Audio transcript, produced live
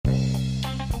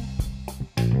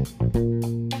Hey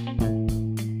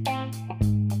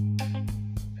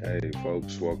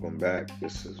folks, welcome back.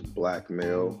 This is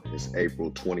Blackmail. It's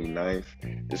April 29th.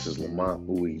 This is Lamont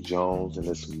Bowie Jones, and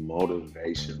it's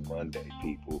Motivation Monday,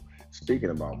 people.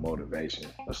 Speaking about motivation,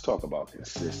 let's talk about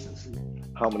consistency.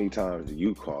 How many times do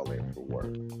you call in for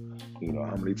work?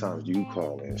 How many times do you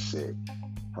call in sick?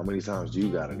 How many times do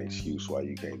you got an excuse why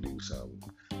you can't do something?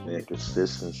 Man,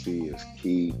 consistency is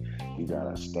key. You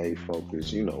gotta stay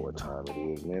focused. You know what time it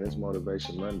is, man. It's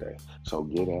Motivation Monday. So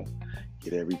get up,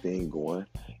 get everything going,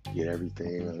 get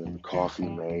everything, coffee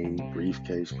made,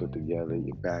 briefcase put together,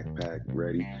 your backpack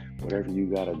ready, whatever you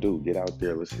gotta do. Get out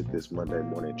there. Let's hit this Monday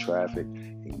morning traffic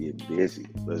and get busy.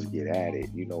 Let's get at it.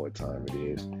 You know what time it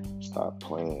is. Stop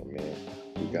playing, man.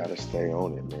 You gotta stay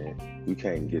on it, man. You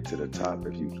can't get to the top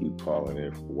if you keep calling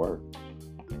in for work.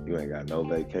 You ain't got no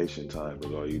vacation time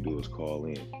because all you do is call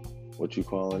in. What you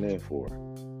calling in for?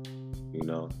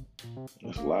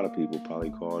 There's a lot of people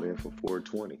probably called in for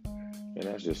 420, and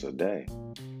that's just a day.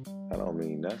 I don't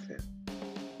mean nothing.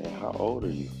 And how old are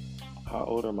you? How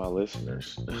old are my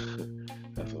listeners?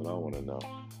 That's what I want to know.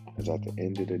 Because at the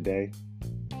end of the day,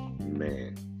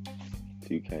 man, if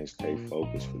you can't stay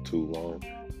focused for too long,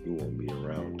 you won't be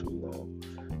around too long.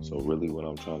 So really what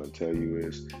I'm trying to tell you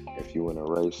is, if you're in a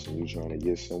race and you're trying to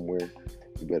get somewhere,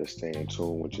 you better stay in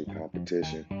tune with your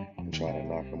competition and try to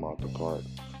knock them out the park.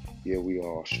 Yeah, we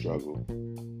all struggle,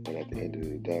 but at the end of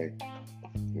the day,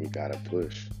 we gotta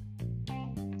push.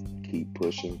 Keep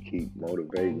pushing, keep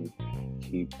motivating,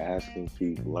 keep asking,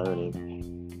 keep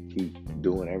learning, keep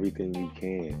doing everything you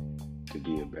can to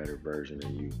be a better version of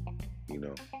you,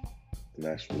 and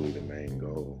that's really the main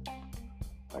goal.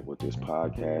 Like with this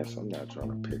podcast, I'm not trying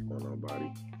to pick on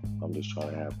nobody. I'm just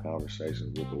trying to have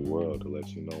conversations with the world to let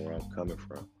you know where I'm coming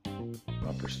from,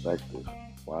 my perspective.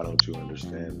 Why don't you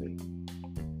understand me?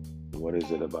 What is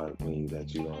it about me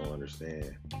that you don't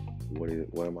understand? What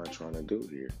am I trying to do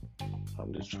here?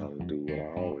 I'm just trying to do what I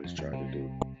always try to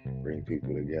do. Bring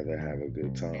people together, have a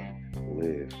good time,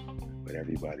 live. But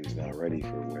everybody's not ready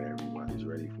for what everybody's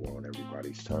ready for on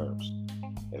everybody's terms.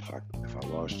 If I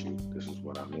lost you, this is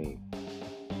what I mean.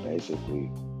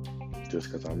 Basically,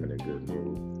 just because I'm in a good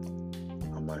mood,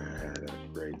 I might have had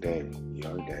a great day.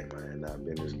 Your day might have not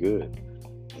been as good.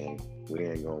 And we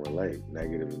ain't going to relate.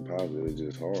 Negative and positive is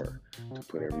just hard to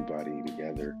put everybody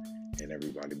together and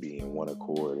everybody be in one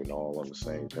accord and all on the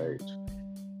same page.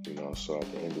 So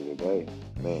at the end of the day,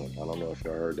 man, I don't know if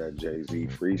y'all heard that Jay-Z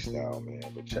freestyle, man,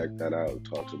 but check that out. It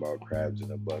talks about crabs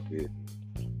in a bucket,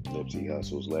 Nipsey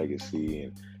Hussle's legacy,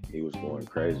 and he was going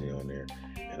crazy on there.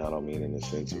 And I don't mean in the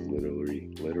sense of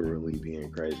literally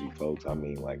being crazy, folks. I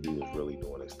mean like he was really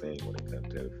doing his thing when it comes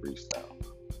to the freestyle.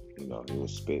 He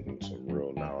was spitting some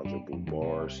real knowledgeable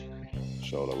bars,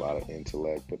 showed a lot of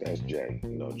intellect, but that's Jay.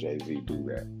 Jay-Z do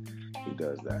that. He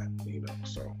does that,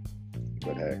 so.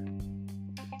 But hey,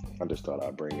 I just thought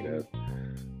I'd bring it up.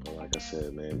 But like I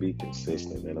said, man, be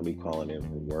consistent, man. Don't be calling in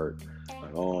from work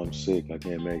like, oh, I'm sick, I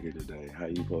can't make it today. How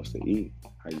you supposed to eat?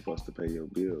 How you supposed to pay your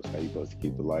bills? How you supposed to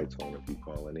keep the lights on if you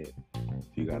calling in?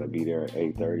 If you got to be there at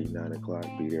 8:30, 9 o'clock,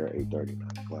 be there at 8:30,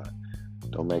 9 o'clock.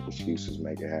 Don't make excuses,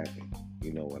 make it happen.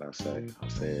 You know what I say. I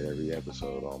say it every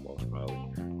episode almost,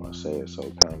 probably. I say it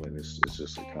so common, it's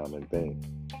just a common thing.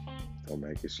 Don't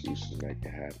make excuses, make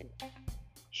it happen.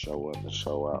 Show up and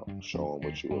show out. Show them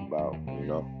what you about,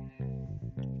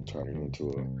 Turn it into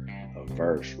a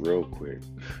verse real quick.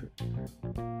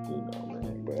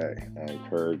 Man. But hey, I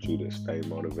encourage you to stay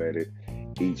motivated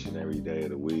each and every day of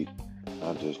the week.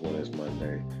 Not just when it's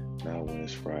Monday, not when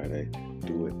it's Friday.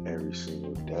 Do it every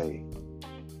single day.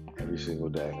 Every single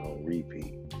day on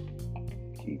repeat.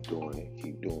 Keep doing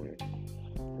it.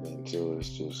 And until it's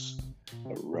just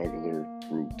a regular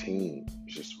routine.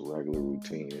 It's just a regular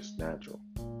routine. It's natural.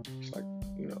 It's like,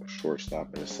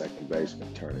 shortstop and a second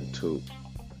baseman turning two.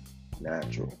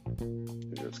 Natural.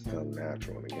 It just come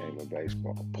natural in the game of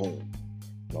baseball. Boom.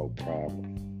 No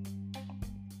problem.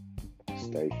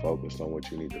 Stay focused on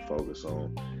what you need to focus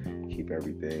on. Keep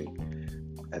everything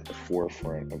at the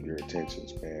forefront of your attention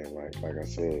span. Like I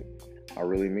said, I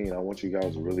want you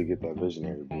guys to really get that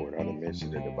visionary board. I done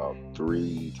mentioned it about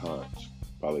 3 times,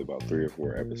 probably about 3 or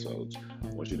 4 episodes. I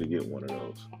want you to get one of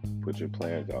those. Put your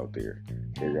plans out there.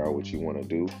 Figure out what you want to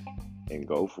do and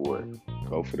go for it.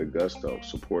 Go for the gusto.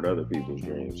 Support other people's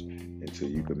dreams until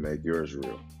you can make yours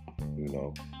real.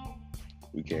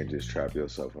 You can't just trap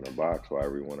yourself in a box while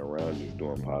everyone around you is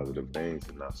doing positive things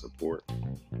and not support.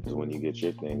 Because when you get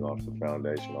your thing off the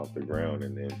foundation, off the ground,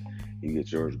 and then you get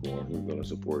yours going, who's going to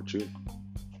support you?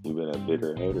 You've been a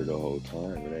bitter hater the whole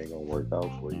time. It ain't going to work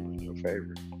out for you in your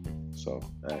favor. So,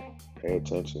 hey, Pay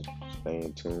attention. Stay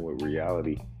in tune with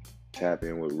reality. Tap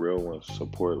in with real ones.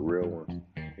 Support real ones.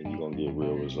 And you're going to get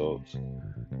real results.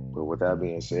 But with that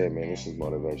being said, man, this is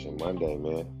Motivation Monday,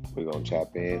 man. We're going to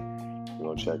tap in. We're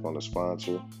going to check on the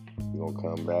sponsor. We're going to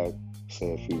come back,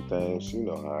 say a few things. You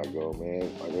know how I go,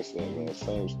 man. Like I said, man,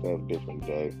 same stuff, different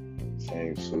day.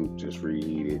 Same soup, just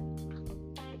reheated.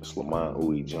 It's Lamont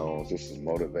Uwe Jones. This is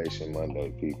Motivation Monday,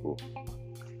 people.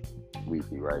 We'll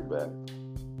be right back.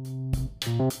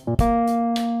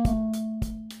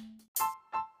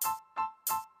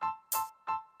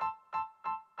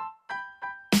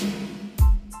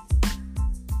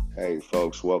 Hey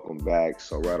folks, welcome back.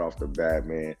 So right off the bat,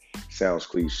 man, sounds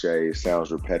cliche,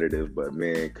 sounds repetitive, but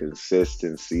man,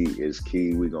 consistency is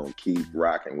key. We're going to keep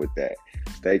rocking with that.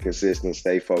 Stay consistent,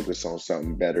 stay focused on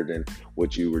something better than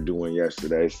what you were doing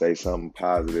yesterday. Say something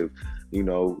positive,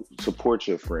 support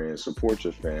your friends, support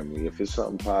your family. If it's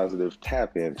something positive,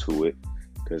 tap into it.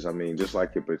 Because, just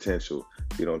like your potential,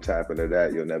 if you don't tap into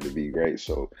that, you'll never be great.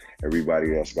 So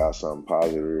everybody that's got something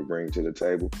positive to bring to the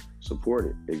table, support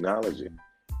it, acknowledge it.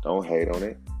 Don't hate on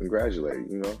it. Congratulate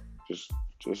it,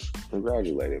 just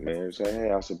congratulate it, man. Say,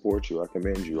 hey, I support you. I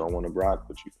commend you. I want to rock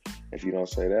with you. If you don't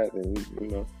say that, then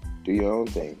do your own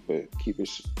thing. But keep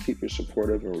it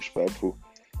supportive and respectful,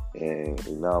 and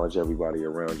acknowledge everybody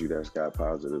around you that's got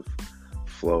positive,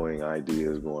 flowing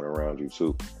ideas going around you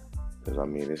too.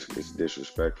 Because it's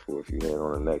disrespectful if you hate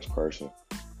on the next person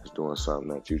that's doing something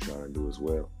that you're trying to do as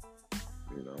well.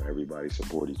 Everybody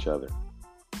support each other.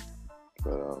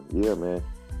 But yeah, man.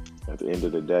 At the end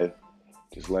of the day,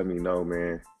 just let me know,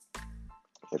 man,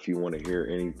 if you want to hear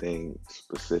anything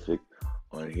specific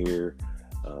on here,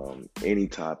 any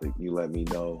topic, you let me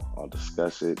know. I'll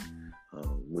discuss it.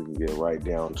 We can get right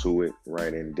down to it,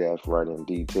 right in depth, right in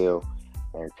detail.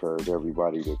 I encourage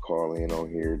everybody to call in on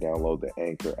here, download the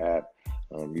Anchor app.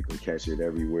 You can catch it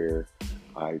everywhere,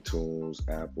 iTunes,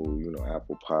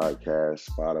 Apple Podcasts,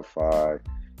 Spotify,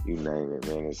 you name it,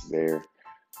 man, it's there.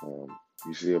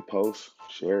 You see a post,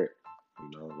 share it.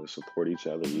 Let's support each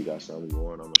other. You got something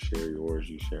going, I'm going to share yours,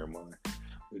 you share mine.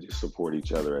 We just support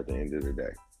each other at the end of the day.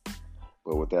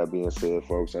 But with that being said,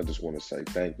 folks, I just want to say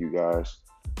thank you guys.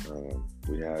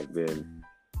 We have been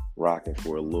rocking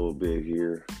for a little bit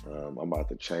here. I'm about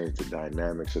to change the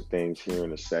dynamics of things here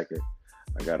in a second.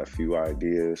 I got a few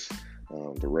ideas.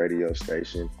 The radio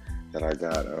station that I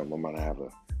got, I'm going to have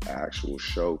an actual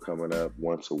show coming up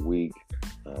once a week.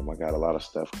 I got a lot of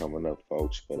stuff coming up,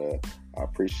 folks, but I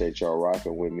appreciate y'all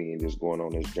rocking with me and just going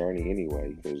on this journey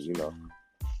anyway, because,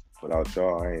 without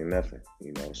y'all, I ain't nothing,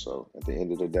 So at the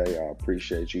end of the day, I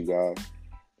appreciate you guys.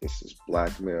 This is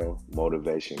Blackmail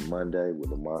Motivation Monday with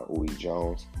Lamont Uwe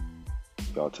Jones.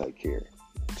 Y'all take care.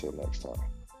 Until next time.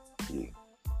 Yeah.